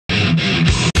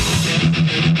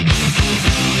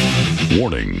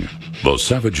Warning: the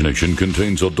Savage Nation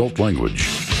contains adult language,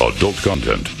 adult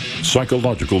content,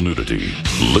 psychological nudity.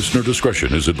 Listener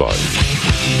discretion is advised.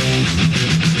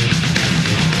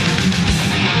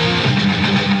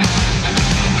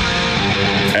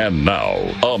 And now,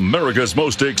 America's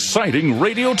most exciting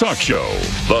radio talk show,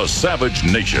 The Savage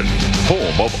Nation,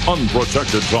 home of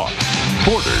unprotected talk,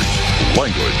 borders,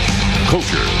 language,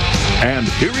 culture. And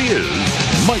here he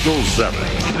is, Michael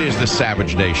Savage. It is The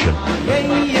Savage Nation,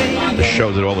 the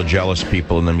show that all the jealous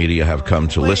people in the media have come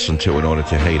to listen to in order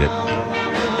to hate it.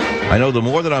 I know the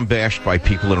more that I'm bashed by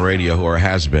people in radio who are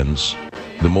has-beens,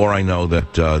 the more I know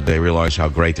that they realize how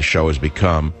great the show has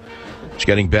become. It's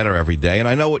getting better every day, and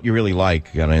I know what you really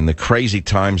like. And in the crazy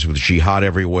times with jihad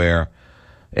everywhere,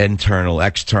 internal,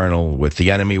 external, with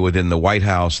the enemy within the White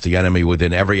House, the enemy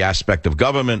within every aspect of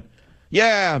government.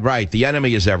 Yeah, right, the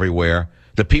enemy is everywhere.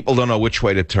 The people don't know which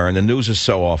way to turn. The news is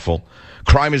so awful.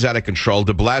 Crime is out of control.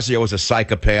 De Blasio is a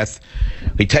psychopath.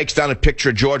 He takes down a picture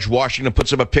of George Washington,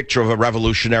 puts up a picture of a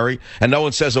revolutionary, and no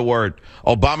one says a word.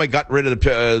 Obama got rid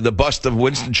of the bust of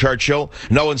Winston Churchill.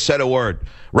 No one said a word.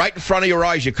 Right in front of your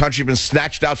eyes, your country's been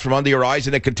snatched out from under your eyes,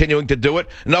 and they're continuing to do it.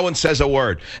 No one says a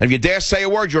word. And if you dare say a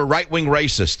word, you're a right-wing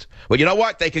racist. Well, you know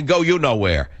what? They can go you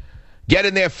nowhere. Get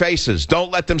in their faces.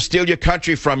 Don't let them steal your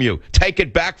country from you. Take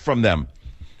it back from them.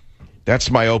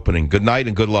 That's my opening. Good night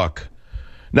and good luck.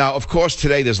 Now, of course,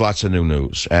 today there's lots of new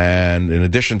news. And in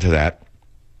addition to that,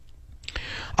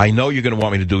 I know you're going to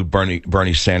want me to do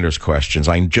Bernie Sanders questions.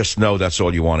 I just know that's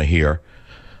all you want to hear.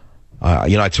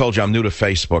 I told you I'm new to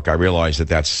Facebook. I realize that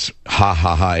that's ha,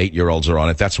 ha, ha, 8-year-olds are on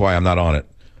it. That's why I'm not on it.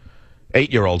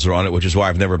 8-year-olds are on it, which is why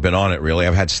I've never been on it, really.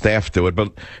 I've had staff do it.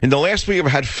 But in the last week,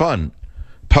 I've had fun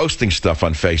posting stuff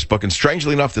on Facebook. And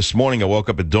strangely enough, this morning I woke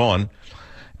up at dawn.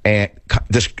 And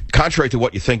contrary to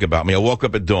what you think about me, I woke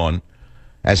up at dawn.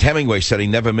 As Hemingway said, he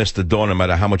never missed the dawn no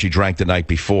matter how much he drank the night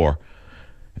before,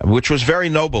 which was very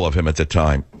noble of him at the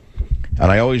time.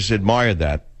 And I always admired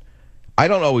that. I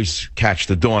don't always catch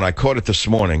the dawn. I caught it this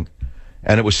morning,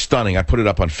 and it was stunning. I put it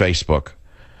up on Facebook.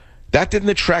 That didn't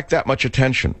attract that much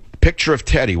attention. Picture of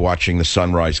Teddy watching the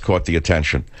sunrise caught the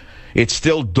attention. It's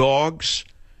still dogs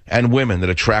and women that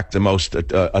attract the most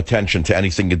attention to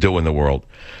anything you do in the world.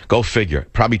 Go figure.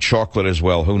 Probably chocolate as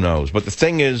well. Who knows? But the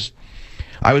thing is,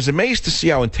 I was amazed to see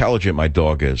how intelligent my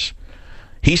dog is.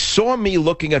 He saw me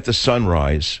looking at the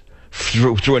sunrise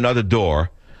through another door.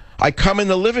 I come in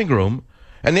the living room,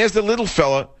 and there's the little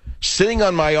fella sitting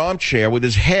on my armchair with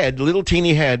his head, little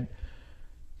teeny head.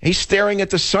 He's staring at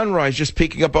the sunrise, just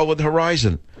peeking up over the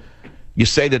horizon. You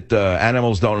say that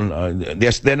animals don't,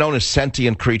 they're known as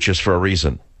sentient creatures for a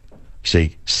reason.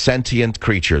 See, sentient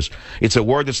creatures. It's a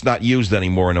word that's not used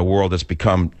anymore in a world that's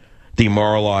become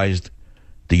demoralized,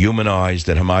 dehumanized,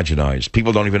 and homogenized.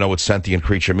 People don't even know what sentient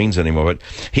creature means anymore, but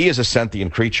he is a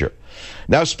sentient creature.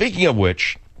 Now, speaking of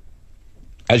which,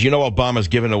 as you know, Obama's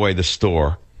given away the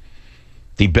store,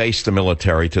 debased the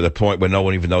military to the point where no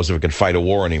one even knows if it can fight a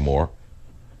war anymore.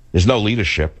 There's no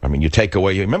leadership. I mean, you take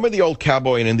away, remember the old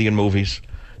cowboy and Indian movies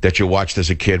that you watched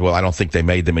as a kid? Well, I don't think they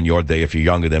made them in your day if you're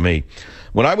younger than me.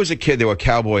 When I was a kid, there were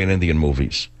cowboy and Indian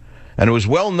movies. And it was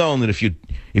well known that if you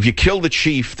killed the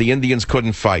chief, the Indians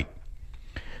couldn't fight.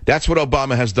 That's what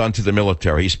Obama has done to the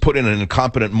military. He's put in an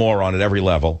incompetent moron at every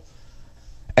level,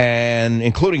 and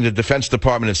including the Defense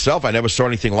Department itself. I never saw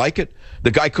anything like it.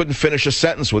 The guy couldn't finish a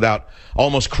sentence without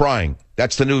almost crying.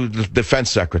 That's the new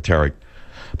defense secretary.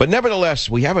 But nevertheless,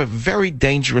 we have a very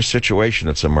dangerous situation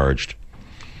that's emerged.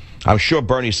 I'm sure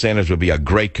Bernie Sanders would be a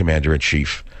great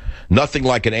commander-in-chief. Nothing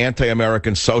like an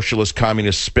anti-American, socialist,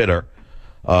 communist spitter,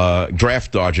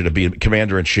 draft dodger to be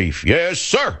commander-in-chief. Yes,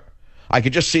 sir! I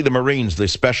could just see the Marines, the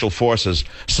special forces,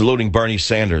 saluting Bernie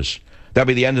Sanders. That'd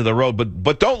be the end of the road.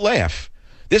 But don't laugh.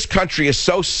 This country is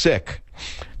so sick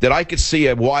that I could see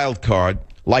a wild card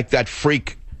like that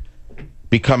freak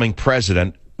becoming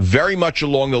president, very much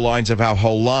along the lines of how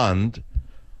Hollande,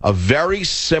 a very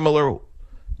similar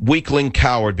weakling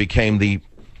coward, became the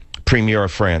premier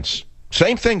of France.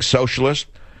 Same thing, socialist.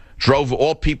 Drove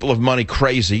all people of money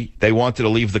crazy. They wanted to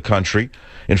leave the country.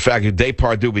 In fact,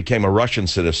 Depardieu became a Russian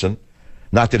citizen.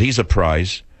 Not that he's a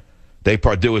prize.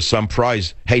 Depardieu is some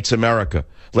prize, hates America.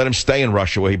 Let him stay in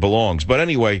Russia where he belongs. But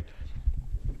anyway,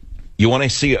 you want to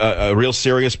see a real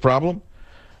serious problem?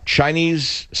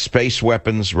 Chinese space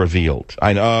weapons revealed.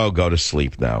 I know, go to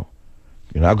sleep now.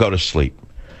 Go to sleep.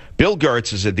 Bill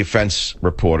Gertz is a defense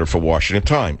reporter for Washington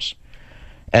Times.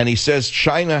 And he says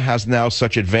China has now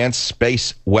such advanced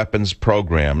space weapons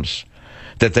programs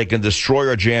that they can destroy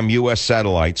or jam U.S.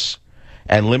 satellites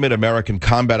and limit American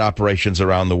combat operations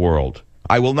around the world.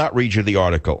 I will not read you the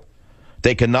article.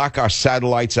 They can knock our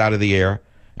satellites out of the air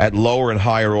at lower and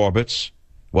higher orbits.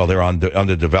 Well, they're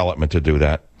under development to do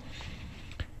that.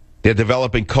 They're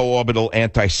developing co-orbital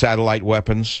anti-satellite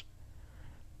weapons.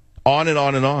 On and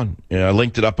on and on. I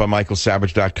linked it up on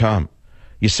michaelsavage.com.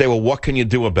 You say, well, what can you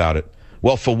do about it?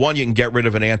 Well, for one, you can get rid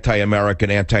of an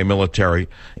anti-American, anti-military,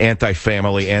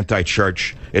 anti-family,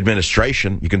 anti-church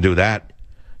administration. You can do that.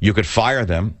 You could fire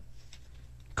them.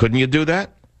 Couldn't you do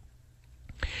that?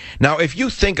 Now, if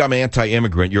you think I'm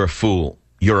anti-immigrant, you're a fool.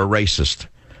 You're a racist.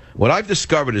 What I've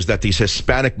discovered is that these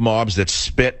Hispanic mobs that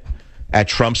spit at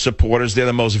Trump supporters, they're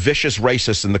the most vicious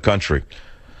racists in the country.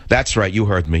 That's right, you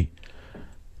heard me.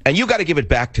 And you got to give it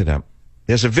back to them.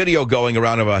 There's a video going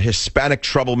around of a Hispanic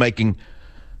troublemaking,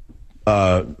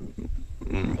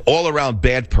 all-around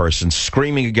bad person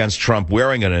screaming against Trump,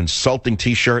 wearing an insulting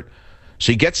T-shirt.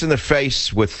 So he gets in the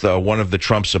face with one of the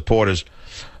Trump supporters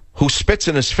who spits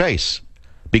in his face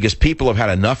because people have had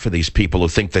enough of these people who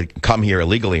think they can come here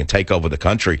illegally and take over the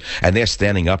country, and they're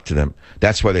standing up to them.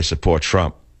 That's why they support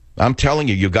Trump. I'm telling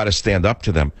you, you've got to stand up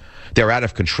to them. They're out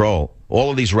of control. All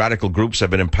of these radical groups have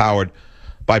been empowered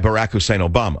by Barack Hussein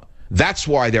Obama. That's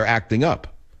why they're acting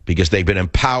up, because they've been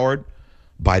empowered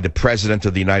by the President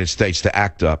of the United States to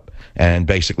act up and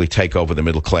basically take over the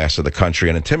middle class of the country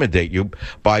and intimidate you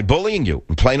by bullying you.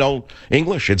 In plain old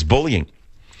English, it's bullying.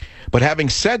 But having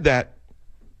said that,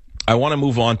 I want to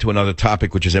move on to another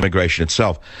topic, which is immigration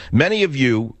itself. Many of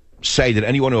you say that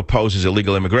anyone who opposes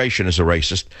illegal immigration is a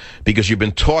racist because you've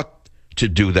been taught to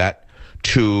do that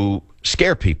to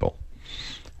scare people.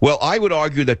 Well, I would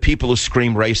argue that people who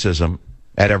scream racism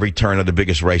at every turn are the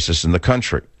biggest racists in the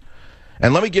country.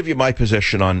 And let me give you my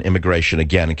position on immigration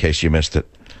again, in case you missed it.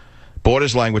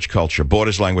 Borders, language, culture.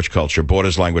 Borders, language, culture.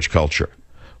 Borders, language, culture.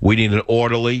 We need an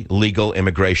orderly, legal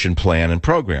immigration plan and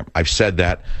program. I've said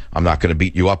that. I'm not going to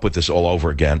beat you up with this all over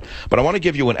again. But I want to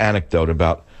give you an anecdote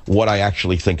about what I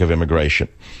actually think of immigration.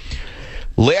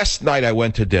 Last night I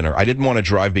went to dinner. I didn't want to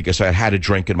drive because I had a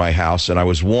drink in my house, and I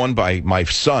was warned by my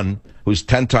son, who's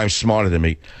 10 times smarter than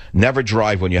me, never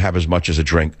drive when you have as much as a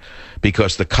drink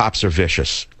because the cops are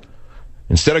vicious.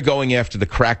 Instead of going after the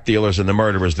crack dealers and the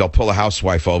murderers, they'll pull a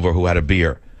housewife over who had a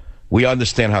beer. We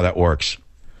understand how that works.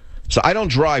 So I don't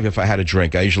drive if I had a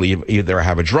drink. I usually either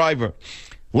have a driver.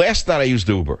 Last night I used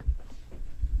Uber.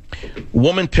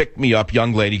 Woman picked me up,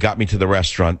 young lady, got me to the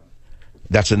restaurant.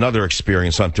 That's another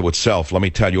experience unto itself. Let me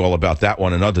tell you all about that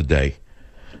one another day.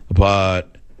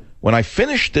 But when I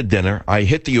finished the dinner, I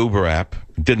hit the Uber app.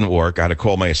 It didn't work. I had to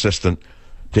call my assistant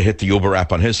to hit the Uber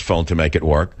app on his phone to make it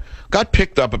work. Got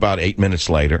picked up about 8 minutes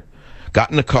later.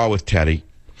 Got in the car with Teddy.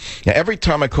 Now, every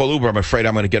time I call Uber, I'm afraid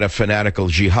I'm going to get a fanatical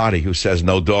jihadi who says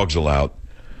no dogs allowed.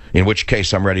 In which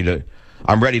case, I'm ready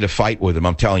to fight with him.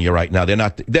 I'm telling you right now,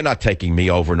 they're not taking me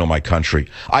over nor my country.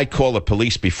 I'd call the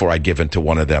police before I'd give in to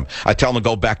one of them. I tell him to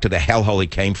go back to the hellhole he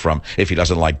came from if he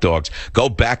doesn't like dogs. Go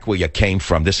back where you came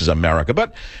from. This is America.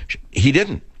 But he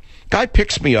didn't. Guy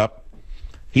picks me up.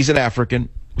 He's an African.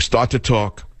 We start to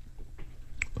talk.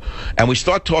 And we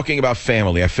start talking about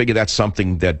family. I figure that's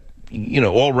something that,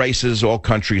 all races, all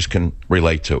countries can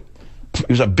relate to. He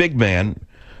was a big man,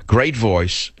 great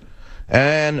voice.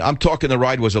 And I'm talking, the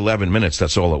ride was 11 minutes.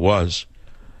 That's all it was.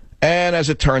 And as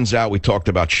it turns out, we talked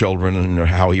about children and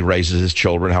how he raises his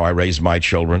children, how I raise my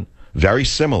children. Very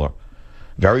similar.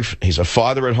 He's a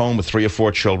father at home with 3 or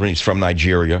 4 children. He's from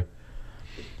Nigeria.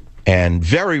 And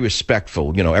very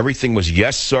respectful. Everything was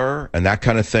yes, sir, and that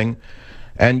kind of thing.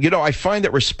 And, I find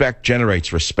that respect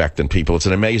generates respect in people. It's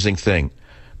an amazing thing.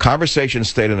 Conversation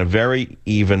stayed on a very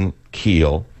even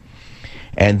keel.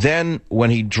 And then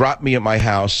when he dropped me at my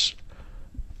house,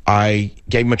 I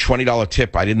gave him a $20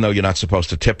 tip. I didn't know you're not supposed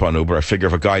to tip on Uber. I figure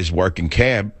if a guy's working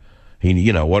cab,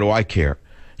 what do I care?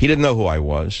 He didn't know who I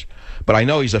was. But I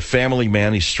know he's a family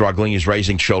man. He's struggling. He's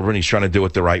raising children. He's trying to do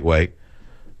it the right way.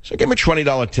 So I gave him a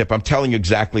 $20 tip. I'm telling you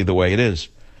exactly the way it is.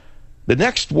 The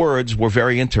next words were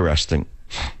very interesting.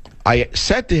 I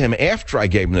said to him after I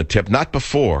gave him the tip, not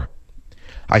before,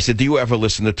 I said, do you ever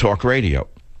listen to talk radio?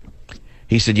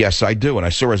 He said, yes, I do. And I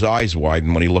saw his eyes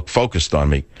widen when he looked focused on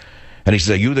me. And he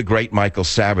said, are you the great Michael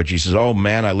Savage? He says, oh,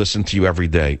 man, I listen to you every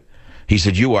day. He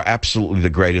said, you are absolutely the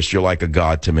greatest. You're like a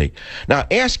god to me. Now,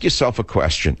 ask yourself a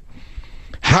question.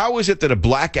 How is it that a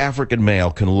black African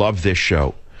male can love this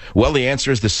show? Well, the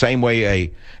answer is the same way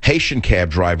a Haitian cab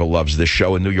driver loves this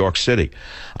show in New York City.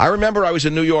 I remember I was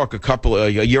in New York a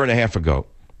year and a half ago,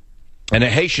 and a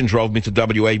Haitian drove me to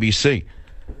WABC.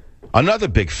 Another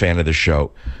big fan of the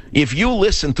show. If you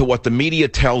listen to what the media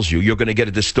tells you, you're going to get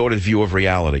a distorted view of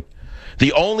reality.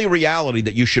 The only reality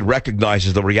that you should recognize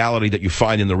is the reality that you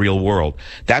find in the real world.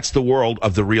 That's the world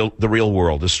of the real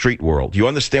world, the street world. Do you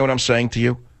understand what I'm saying to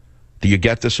you? Do you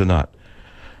get this or not?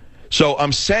 So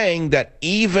I'm saying that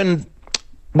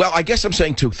well, I guess I'm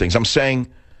saying two things. I'm saying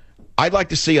I'd like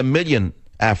to see 1 million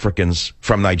Africans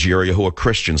from Nigeria who are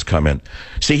Christians come in.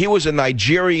 See, he was a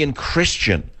Nigerian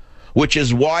Christian, which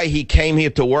is why he came here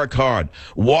to work hard,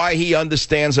 why he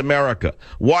understands America,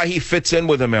 why he fits in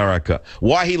with America,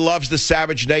 why he loves the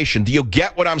savage nation. Do you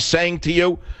get what I'm saying to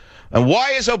you? And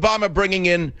why is Obama bringing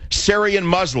in Syrian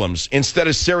Muslims instead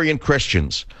of Syrian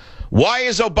Christians? Why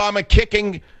is Obama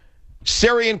kicking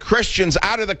Syrian Christians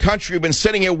out of the country who've been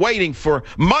sitting here waiting for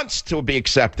months to be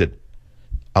accepted?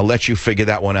 I'll let you figure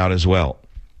that one out as well.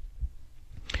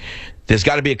 There's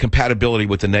got to be a compatibility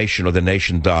with the nation or the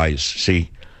nation dies. See,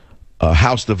 a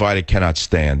house divided cannot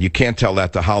stand. You can't tell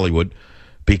that to Hollywood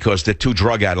because they're too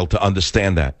drug-addled to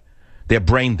understand that. They're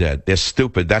brain dead. They're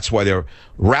stupid. That's why they're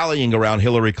rallying around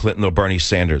Hillary Clinton or Bernie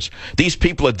Sanders. These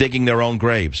people are digging their own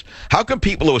graves. How come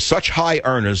people who are such high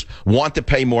earners want to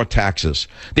pay more taxes?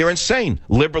 They're insane.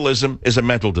 Liberalism is a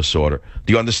mental disorder.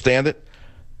 Do you understand it?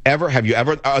 Have you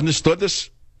ever understood this?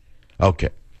 Okay.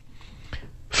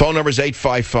 Phone number is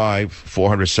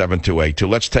 855-400-7282.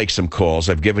 Let's take some calls.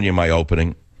 I've given you my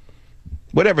opening.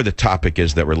 Whatever the topic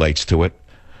is that relates to it.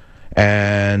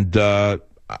 And,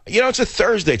 it's a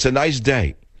Thursday. It's a nice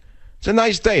day. It's a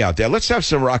nice day out there. Let's have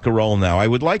some rock and roll now. I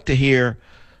would like to hear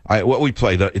what we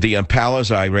play. The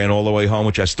Impalas, I ran all the way home,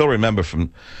 which I still remember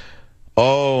from,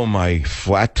 my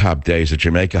flat top days at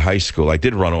Jamaica High School. I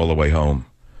did run all the way home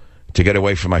to get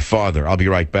away from my father. I'll be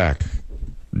right back.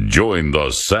 Join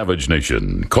the Savage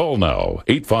Nation. Call now,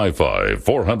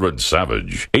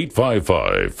 855-400-SAVAGE,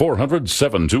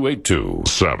 855-400-7282.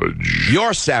 Savage.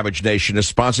 Your Savage Nation is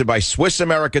sponsored by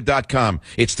SwissAmerica.com.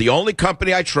 It's the only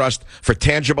company I trust for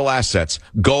tangible assets,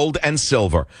 gold and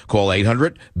silver. Call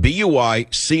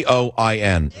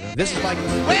 800-BUI-COIN. This is like.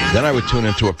 Then I would tune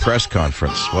into a press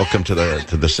conference. Welcome to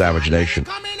the Savage Nation.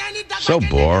 So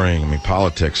boring. I mean,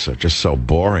 politics are just so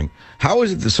boring. How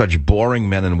is it that such boring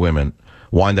men and women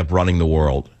wind up running the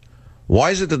world?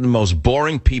 Why is it that the most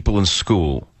boring people in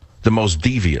school, the most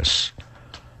devious,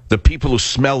 the people who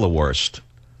smell the worst,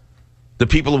 the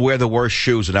people who wear the worst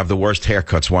shoes and have the worst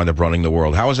haircuts wind up running the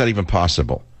world? How is that even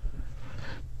possible?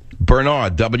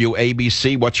 Bernard,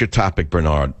 WABC, what's your topic,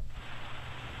 Bernard?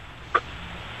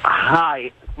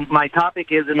 Hi, my topic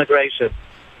is immigration.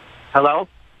 Hello?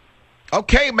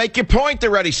 Okay, make your point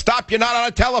already. Stop, you're not on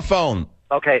a telephone.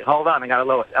 Okay, hold on, I got to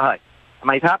lower it. Hi.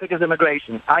 My topic is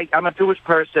immigration. I'm a Jewish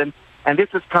person, and this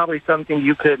is probably something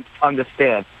you could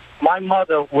understand. My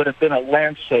mother would have been a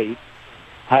lampshade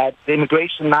had the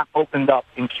immigration not opened up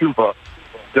in Cuba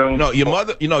during. No, your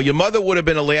mother would have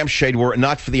been a lampshade were it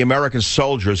not for the American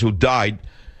soldiers who died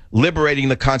liberating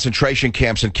the concentration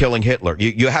camps and killing Hitler.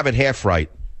 You have it half right.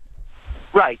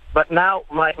 Right, but now,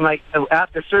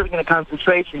 after serving in a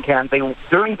concentration camp,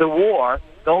 during the war,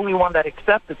 the only one that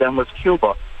accepted them was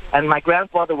Cuba. And my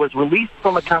grandfather was released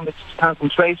from a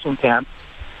concentration camp,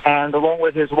 and along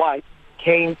with his wife,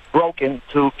 came broken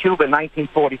to Cuba in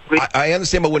 1943. I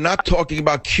understand, but we're not talking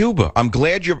about Cuba. I'm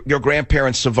glad your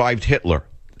grandparents survived Hitler.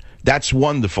 That's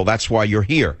wonderful. That's why you're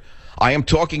here. I am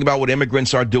talking about what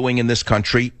immigrants are doing in this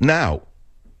country now.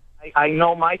 I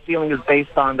know my feeling is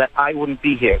based on that I wouldn't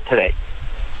be here today.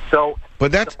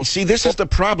 But this is the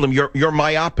problem. You're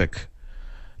myopic.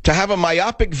 To have a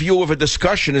myopic view of a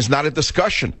discussion is not a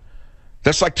discussion.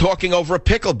 That's like talking over a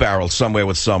pickle barrel somewhere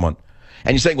with someone.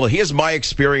 And you're saying, well, here's my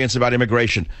experience about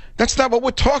immigration. That's not what we're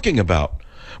talking about.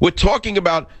 We're talking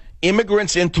about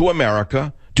immigrants into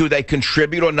America. Do they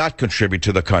contribute or not contribute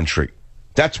to the country?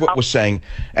 That's what we're saying.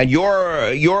 And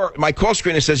my call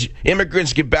screener says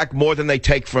immigrants give back more than they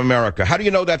take from America. How do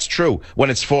you know that's true when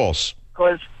it's false?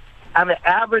 Because I'm an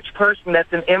average person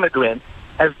that's an immigrant.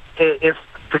 If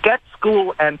forget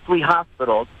school and free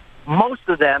hospitals, most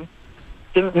of them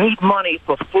need money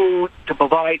for food to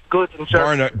provide goods and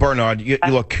services. Bernard,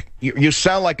 you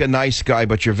sound like a nice guy,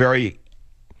 but you're very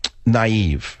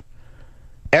naive.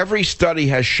 Every study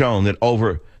has shown that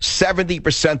over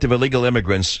 70% of illegal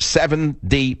immigrants,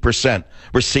 70%,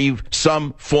 receive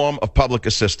some form of public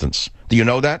assistance. Do you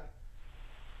know that?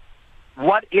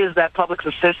 What is that public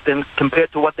assistance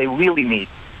compared to what they really need?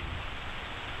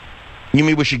 You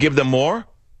mean we should give them more?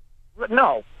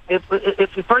 No. If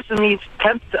the person needs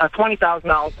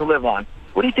 $20,000 to live on,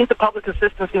 what do you think the public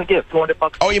assistance is going to give?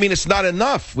 $200? Oh, you mean it's not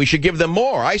enough? We should give them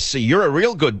more. I see. You're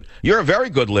a very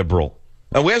good liberal.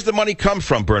 And where's the money come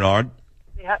from, Bernard?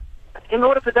 In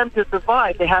order for them to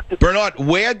survive, they have to... Bernard,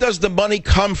 where does the money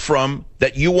come from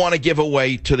that you want to give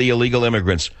away to the illegal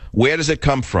immigrants? Where does it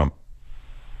come from?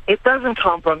 It doesn't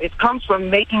come from. It comes from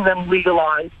making them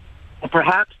legalized and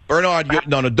perhaps... Bernard,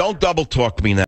 no, don't double talk me now.